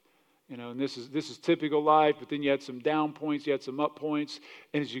life, you know, and this is typical life, but then you had some down points, you had some up points,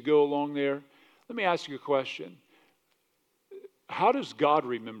 and as you go along there, let me ask you a question. How does God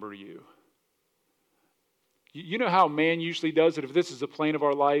remember you? You know how man usually does it? If this is a plan of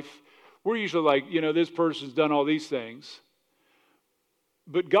our life, we're usually like, you know, this person's done all these things.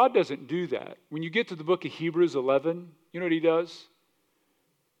 But God doesn't do that. When you get to the book of Hebrews 11, you know what He does?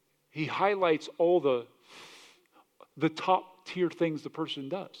 He highlights all the top tier things the person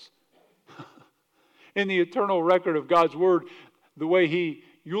does. In the eternal record of God's Word, the way He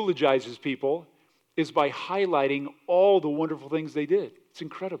eulogizes people is by highlighting all the wonderful things they did. It's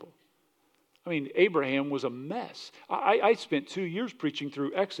incredible. I mean, Abraham was a mess. I spent 2 years preaching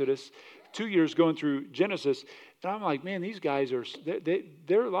through Exodus, 2 years going through Genesis, and I'm like, man, these guys are,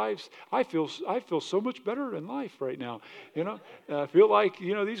 their lives, I feel so much better in life right now. You know, I feel like,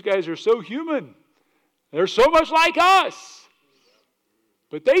 you know, these guys are so human. They're so much like us.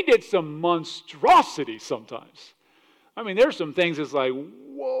 But they did some monstrosities sometimes. I mean, there's some things that's like,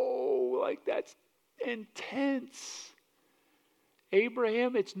 whoa, like that's intense.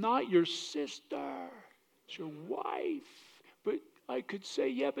 Abraham, it's not your sister, it's your wife. But I could say,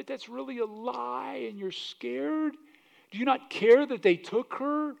 yeah, but that's really a lie and you're scared. Do you not care that they took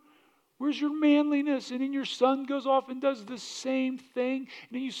her? Where's your manliness? And then your son goes off and does the same thing.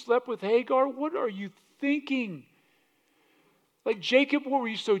 And then you slept with Hagar. What are you thinking? Like Jacob, what, were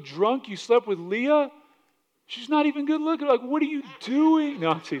you so drunk you slept with Leah? She's not even good looking. Like, what are you doing?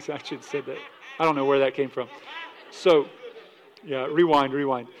 No, geez, I should have said that. I don't know where that came from. So, yeah,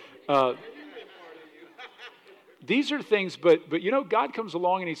 rewind. These are things, but you know, God comes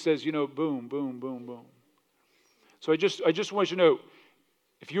along and He says, you know, boom, boom, boom, boom. So I just want you to know,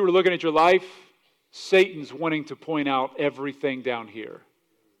 if you were looking at your life, Satan's wanting to point out everything down here.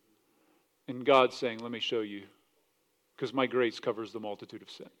 And God's saying, let me show you, because my grace covers the multitude of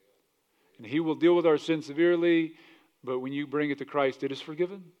sin. And He will deal with our sin severely, but when you bring it to Christ, it is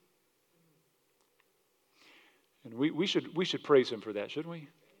forgiven. And we should praise Him for that, shouldn't we?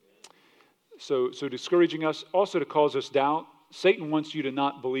 So discouraging us, also to cause us doubt. Satan wants you to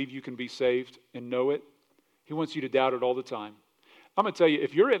not believe you can be saved and know it. He wants you to doubt it all the time. I'm going to tell you,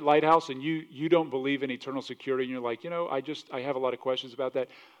 if you're at Lighthouse and you don't believe in eternal security and you're like, you know, I have a lot of questions about that,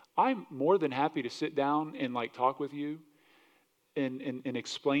 I'm more than happy to sit down and like talk with you and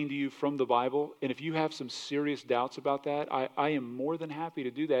explain to you from the Bible. And if you have some serious doubts about that, I am more than happy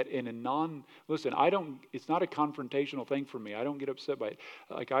to do that in a listen, it's not a confrontational thing for me. I don't get upset by it.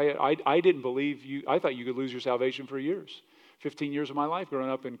 Like I didn't believe you. I thought you could lose your salvation for years. 15 years of my life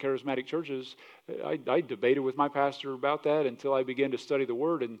growing up in charismatic churches, I debated with my pastor about that until I began to study the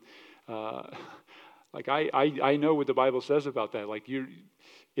Word. And I know what the Bible says about that. Like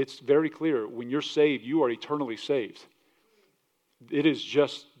it's very clear. When you're saved, you are eternally saved. It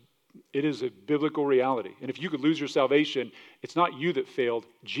is a biblical reality. And if you could lose your salvation, it's not you that failed,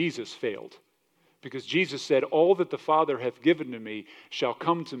 Jesus failed. Because Jesus said, all that the Father hath given to me shall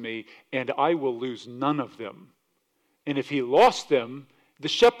come to me, and I will lose none of them. And if He lost them, the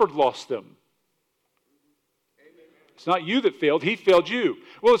shepherd lost them. It's not you that failed. He failed you.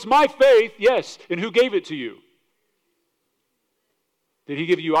 Well, it's my faith, yes. And who gave it to you? Did he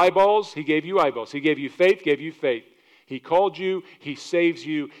give you eyeballs? He gave you eyeballs. He gave you faith, gave you faith. He called you. He saves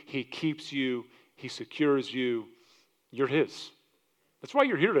you. He keeps you. He secures you. You're his. That's why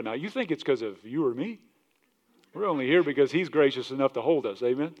you're here tonight. You think it's because of you or me? We're only here because he's gracious enough to hold us.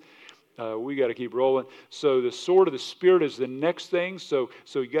 Amen? We got to keep rolling. So the sword of the Spirit is the next thing. So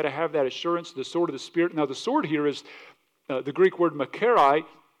you got to have that assurance. The sword of the Spirit. Now the sword here is the Greek word makerai.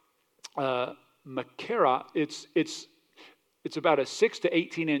 Makera. It's about a 6 to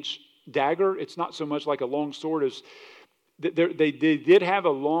 18-inch dagger. It's not so much like a long sword as they did have a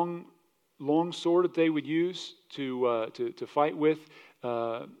long sword that they would use to fight with.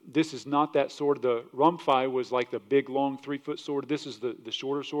 This is not that sword. The rumphai was like the big, long 3-foot sword. This is the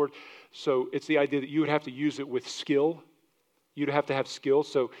shorter sword. So it's the idea that you would have to use it with skill. You'd have to have skill.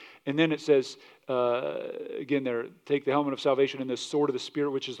 So, and then it says, again there, take the helmet of salvation and the sword of the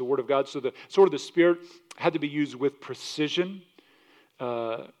Spirit, which is the Word of God. So the sword of the Spirit had to be used with precision.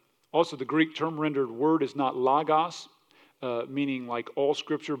 Also, the Greek term rendered word is not logos, meaning like all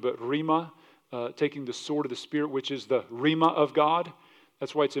Scripture, but rhema, taking the sword of the Spirit, which is the rhema of God.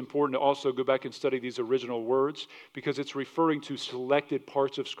 That's why it's important to also go back and study these original words, because it's referring to selected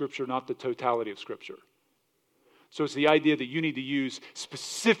parts of Scripture, not the totality of Scripture. So it's the idea that you need to use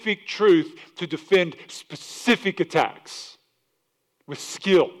specific truth to defend specific attacks with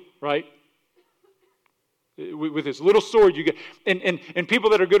skill, right? With this little sword you get, and people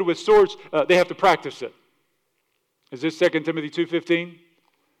that are good with swords, they have to practice it. Is this 2 Timothy 2:15?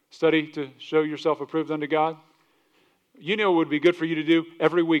 Study to show yourself approved unto God. You know what would be good for you to do?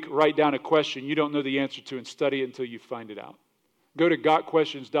 Every week, write down a question you don't know the answer to and study it until you find it out. Go to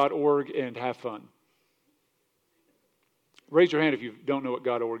gotquestions.org and have fun. Raise your hand if you don't know what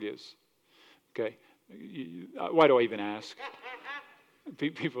 .org is. Okay. Why do I even ask?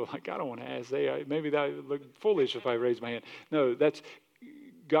 People are like, I don't want to ask. Maybe that would look foolish if I raise my hand. No, that's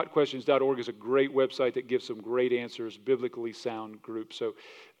gotquestions.org is a great website that gives some great answers, biblically sound group. So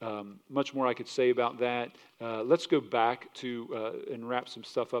much more I could say about that. Let's go back to and wrap some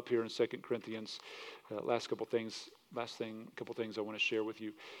stuff up here in 2 Corinthians. Last couple things I want to share with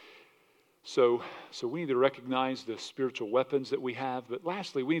you. So we need to recognize the spiritual weapons that we have. But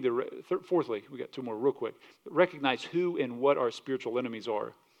lastly, we need to, fourthly, we got two more real quick. Recognize who and what our spiritual enemies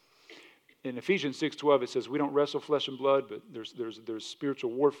are. In Ephesians 6:12, it says we don't wrestle flesh and blood, but there's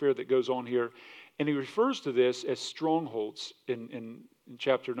spiritual warfare that goes on here. And he refers to this as strongholds in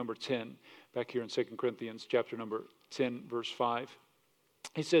chapter number 10, back here in 2 Corinthians chapter number 10, verse 5.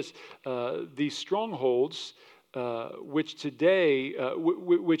 He says, these strongholds, which today,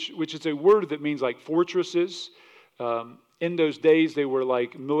 which is a word that means like fortresses. In those days, they were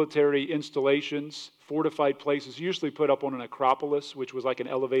like military installations, fortified places, usually put up on an acropolis, which was like an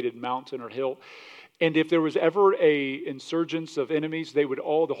elevated mountain or hill. And if there was ever a insurgence of enemies, the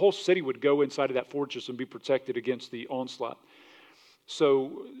whole city would go inside of that fortress and be protected against the onslaught.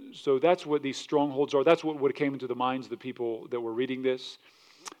 So that's what these strongholds are. That's what would have came into the minds of the people that were reading this.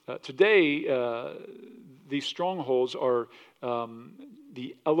 Today, these strongholds are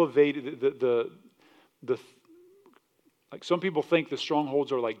the elevated, like some people think the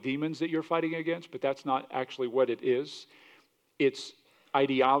strongholds are like demons that you're fighting against, but that's not actually what it is. It's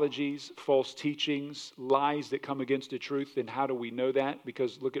ideologies, false teachings, lies that come against the truth. And how do we know that?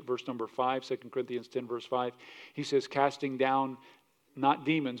 Because look at verse number 5, 2 Corinthians 10, verse 5. He says, casting down not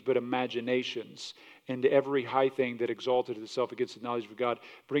demons, but imaginations, and every high thing that exalted itself against the knowledge of God,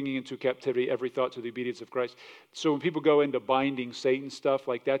 bringing into captivity every thought to the obedience of Christ. So when people go into binding Satan stuff,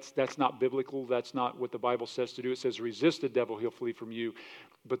 like that's not biblical. That's not what the Bible says to do. It says, resist the devil, he'll flee from you.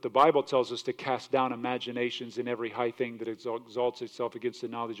 But the Bible tells us to cast down imaginations and every high thing that exalts itself against the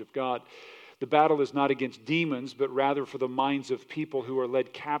knowledge of God. The battle is not against demons, but rather for the minds of people who are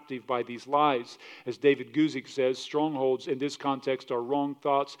led captive by these lies. As David Guzik says, strongholds in this context are wrong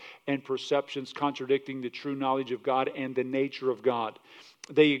thoughts and perceptions contradicting the true knowledge of God and the nature of God.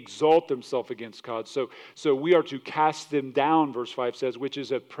 They exalt themselves against God. So we are to cast them down, verse 5 says, which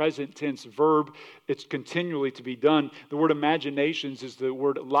is a present tense verb. It's continually to be done. The word imaginations is the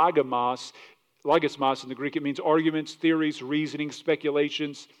word logos in the Greek. It means arguments, theories, reasoning,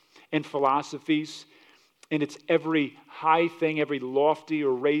 speculations, and philosophies. And it's every high thing, every lofty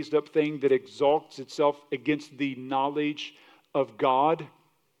or raised up thing that exalts itself against the knowledge of God.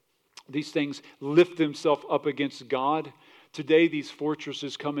 These things lift themselves up against God. Today, these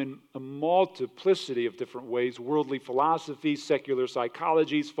fortresses come in a multiplicity of different ways: worldly philosophies, secular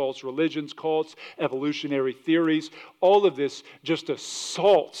psychologies, false religions, cults, evolutionary theories. All of this just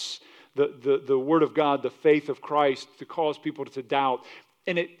assaults the Word of God, the faith of Christ, to cause people to doubt.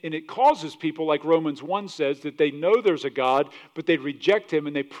 And it causes people, like Romans 1 says, that they know there's a God, but they reject Him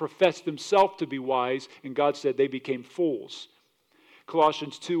and they profess themselves to be wise. And God said they became fools.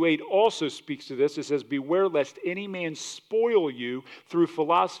 Colossians 2:8 also speaks to this. It says, beware lest any man spoil you through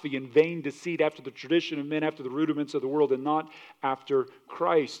philosophy and vain deceit after the tradition of men, after the rudiments of the world, and not after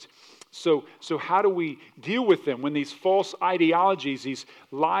Christ. So how do we deal with them? When these false ideologies, these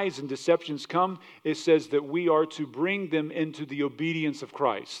lies and deceptions come, it says that we are to bring them into the obedience of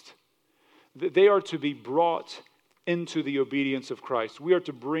Christ. They are to be brought into the obedience of Christ. We are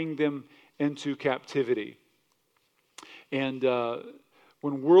to bring them into captivity. And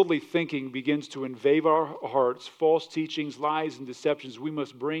when worldly thinking begins to invade our hearts, false teachings, lies, and deceptions, we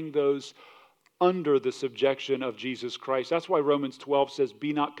must bring those under the subjection of Jesus Christ. That's why Romans 12 says,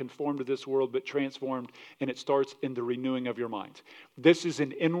 be not conformed to this world, but transformed, and it starts in the renewing of your mind. This is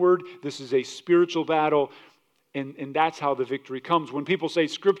an inward, this is a spiritual battle, and that's how the victory comes. When people say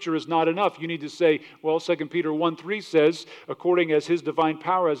Scripture is not enough, you need to say, well, 2 Peter 1:3 says, according as His divine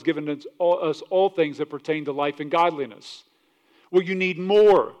power has given us all things that pertain to life and godliness. Well, you need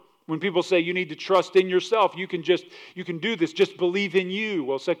more. When people say you need to trust in yourself, you can do this, just believe in you.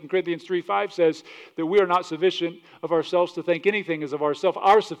 Well, 2 Corinthians 3:5 says that we are not sufficient of ourselves to think anything is of ourselves.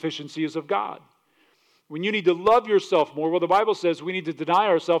 Our sufficiency is of God. When you need to love yourself more, well, the Bible says we need to deny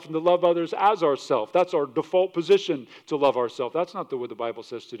ourselves and to love others as ourselves. That's our default position, to love ourselves. That's not what the Bible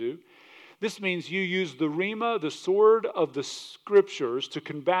says to do. This means you use the rhema, the sword of the Scriptures, to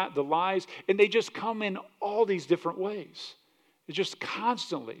combat the lies, and they just come in all these different ways. It's just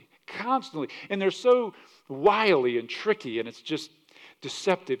constantly. And they're so wily and tricky, and it's just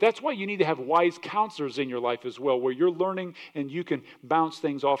deceptive. That's why you need to have wise counselors in your life as well, where you're learning and you can bounce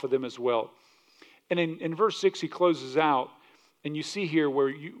things off of them as well. And in verse 6, he closes out, and you see here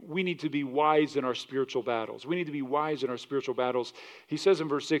where we need to be wise in our spiritual battles. We need to be wise in our spiritual battles. He says in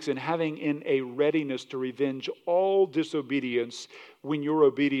verse 6, and having in a readiness to revenge all disobedience when your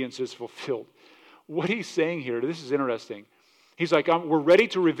obedience is fulfilled. What he's saying here, this is interesting. He's like, we're ready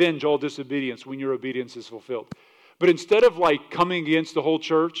to revenge all disobedience when your obedience is fulfilled. But instead of like coming against the whole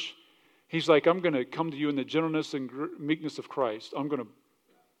church, he's like, I'm going to come to you in the gentleness and meekness of Christ. I'm going to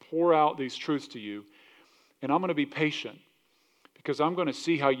pour out these truths to you, and I'm going to be patient because I'm going to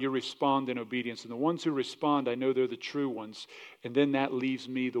see how you respond in obedience. And the ones who respond, I know they're the true ones, and then that leaves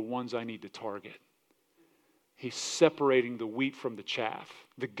me the ones I need to target. He's separating the wheat from the chaff,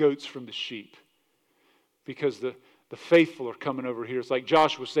 the goats from the sheep, because the faithful are coming over here. It's like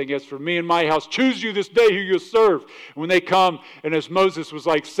Joshua was saying, as for me and my house, choose you this day who you'll serve. And when they come, and as Moses was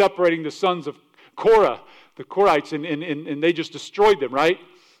like separating the sons of Korah, the Korahites, and they just destroyed them, right?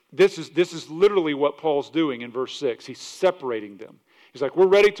 This is literally what Paul's doing in verse 6. He's separating them. He's like, we're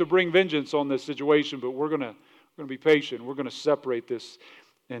ready to bring vengeance on this situation, but we're going to be patient. We're going to separate this.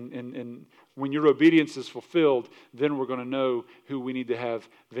 And when your obedience is fulfilled, then we're going to know who we need to have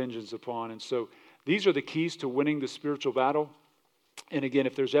vengeance upon. And so these are the keys to winning the spiritual battle. And again,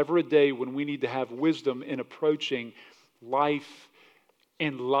 if there's ever a day when we need to have wisdom in approaching life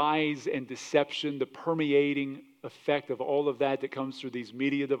and lies and deception, the permeating effect of all of that comes through these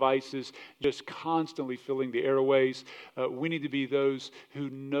media devices, just constantly filling the airways, we need to be those who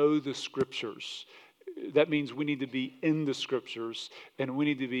know the Scriptures. That means we need to be in the Scriptures, and we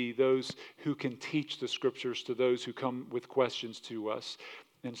need to be those who can teach the Scriptures to those who come with questions to us.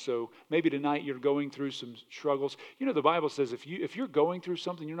 And so maybe tonight you're going through some struggles. You know, the Bible says if you're going through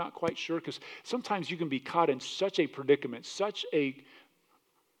something you're not quite sure, because sometimes you can be caught in such a predicament, such a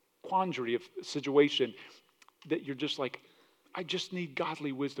quandary of situation that you're just like, I just need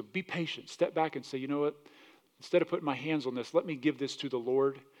godly wisdom. Be patient. Step back and say, you know what? Instead of putting my hands on this, let me give this to the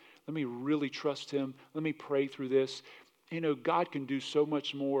Lord. Let me really trust Him. Let me pray through this. You know, God can do so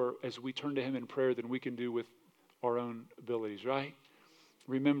much more as we turn to Him in prayer than we can do with our own abilities, right?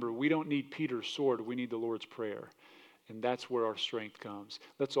 Remember, we don't need Peter's sword. We need the Lord's prayer. And that's where our strength comes.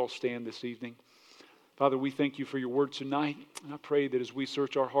 Let's all stand this evening. Father, we thank you for your word tonight. And I pray that as we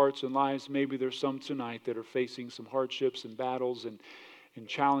search our hearts and lives, maybe there's some tonight that are facing some hardships and battles and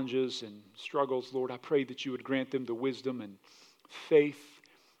challenges and struggles. Lord, I pray that you would grant them the wisdom and faith.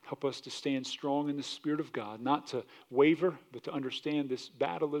 Help us to stand strong in the Spirit of God, not to waver, but to understand this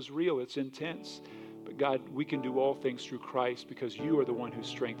battle is real. It's intense. But God, we can do all things through Christ because you are the one who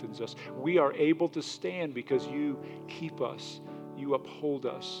strengthens us. We are able to stand because you keep us. You uphold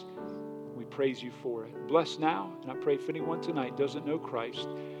us. We praise you for it. Bless now, and I pray if anyone tonight doesn't know Christ,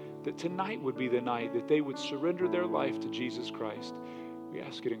 that tonight would be the night that they would surrender their life to Jesus Christ. We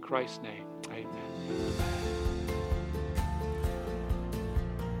ask it in Christ's name. Amen.